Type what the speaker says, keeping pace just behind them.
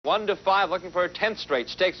1 to 5, looking for a 10th straight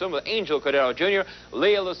stakes win with Angel Cordero Jr.,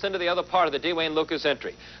 Lea Lucinda, the other part of the D. Wayne Lucas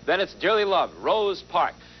entry. Then it's Dearly Loved, Rose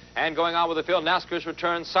Park. And going on with the field, NASCAR's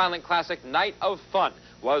return, silent classic, Night of Fun.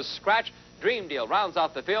 Was Scratch. Dream Deal rounds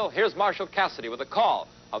out the field. Here's Marshall Cassidy with a call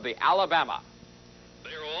of the Alabama.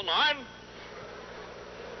 0-9.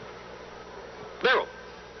 0.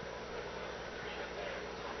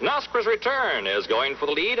 NASCAR's return is going for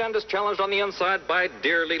the lead and is challenged on the inside by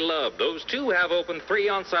Dearly Loved. Those two have opened 3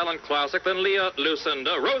 on Silent Classic, then Lea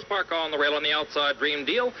Lucinda. Rose Park on the rail on the outside, Dream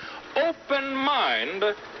Deal. Open Mind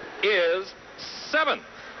is 7th.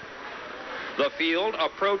 The field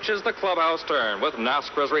approaches the clubhouse turn with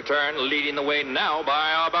NASCAR's return leading the way now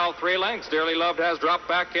by about 3 lengths. Dearly Loved has dropped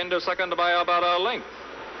back into second by about a length.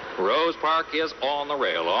 Rose Park is on the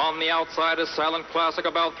rail. On the outside is Silent Classic,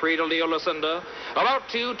 about 3 to Lea Lucinda, about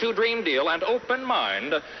 2 to Dream Deal, and Open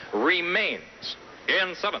Mind remains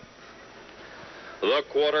in 7th. The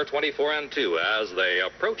quarter 24 and 2 as they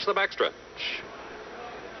approach the backstretch.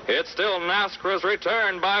 It's still NASCAR's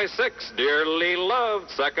return by 6. Dearly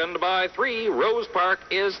Loved, second by 3. Rose Park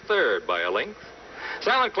is third by a length.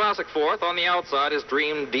 Silent Classic fourth. On the outside is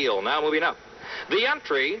Dream Deal. Now moving up. The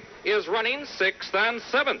entry is running 6th and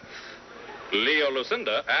 7th. Lea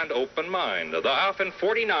Lucinda and Open Mind. The half in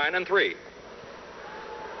 49 and 3.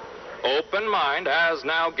 Open Mind has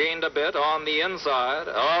now gained a bit on the inside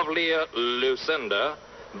of Lea Lucinda,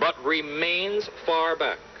 but remains far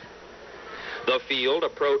back. The field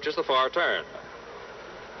approaches the far turn.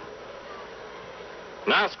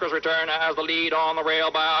 NASCAR's return has the lead on the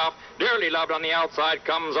rail by half. Dearly Loved on the outside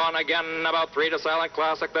comes on again, about 3 to Silent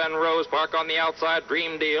Classic, then Rose Park on the outside,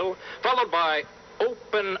 Dream Deal, followed by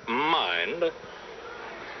Open Mind.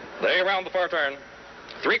 They round the far turn.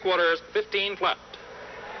 3/4, 15 flat.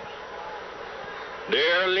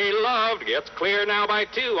 Dearly Loved gets clear now by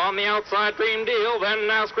 2 on the outside, Dream Deal, then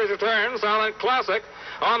NASCAR's return, Silent Classic.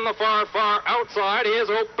 On the far, far outside is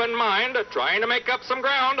Open Mind, trying to make up some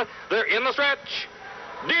ground. They're in the stretch.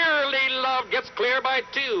 Dearly Loved gets clear by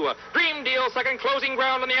 2. Dream Deal second, closing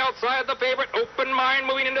ground on the outside. The favorite Open Mind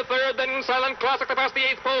moving into third, then Silent Classic to pass the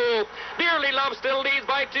 8th pole. Dearly Loved still leads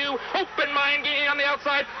by 2. Open Mind gaining on the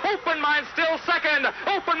outside. Open Mind still second.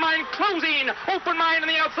 Open Mind closing. Open Mind on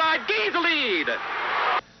the outside gains the lead.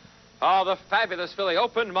 Oh, the fabulous filly,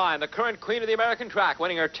 Open Mind, the current queen of the American track,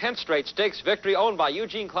 winning her 10th straight stakes victory, owned by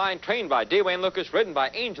Eugene Klein, trained by D. Wayne Lucas, ridden by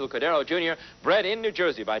Angel Cordero Jr., bred in New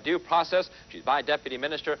Jersey by Due Process. She's by Deputy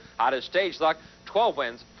Minister, out of Stage Luck, 12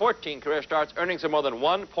 wins, 14 career starts, earnings of more than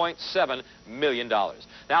 $1.7 million.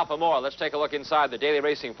 Now for more, let's take a look inside the Daily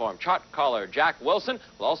Racing Form. Chart caller Jack Wilson.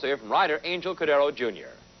 We'll also hear from rider Angel Cordero Jr.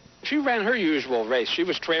 She ran her usual race. She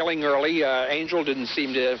was trailing early. Angel didn't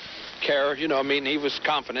seem to care. You know, I mean, he was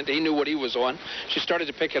confident. He knew what he was on. She started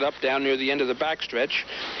to pick it up down near the end of the backstretch.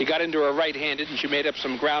 He got into her right-handed, and she made up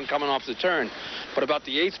some ground coming off the turn. But about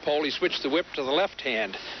the 8th pole, he switched the whip to the left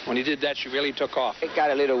hand. When he did that, she really took off. I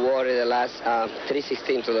got a little worried the last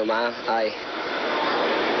 3/16 to the mile.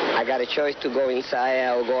 I got a choice to go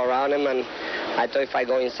inside or go around him, and I thought if I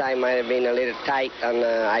go inside, it might have been a little tight, and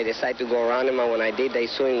I decided to go around him, and when I did, they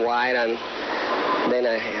swing wide, and then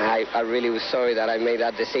I really was sorry that I made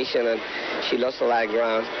that decision, and she lost a lot of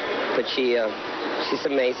ground. But she's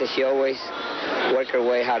amazing. She always worked her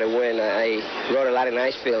way how to win. I rode a lot of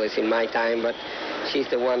nice fillies in my time, but she's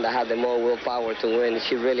the one that had the more willpower to win.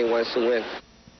 She really wants to win.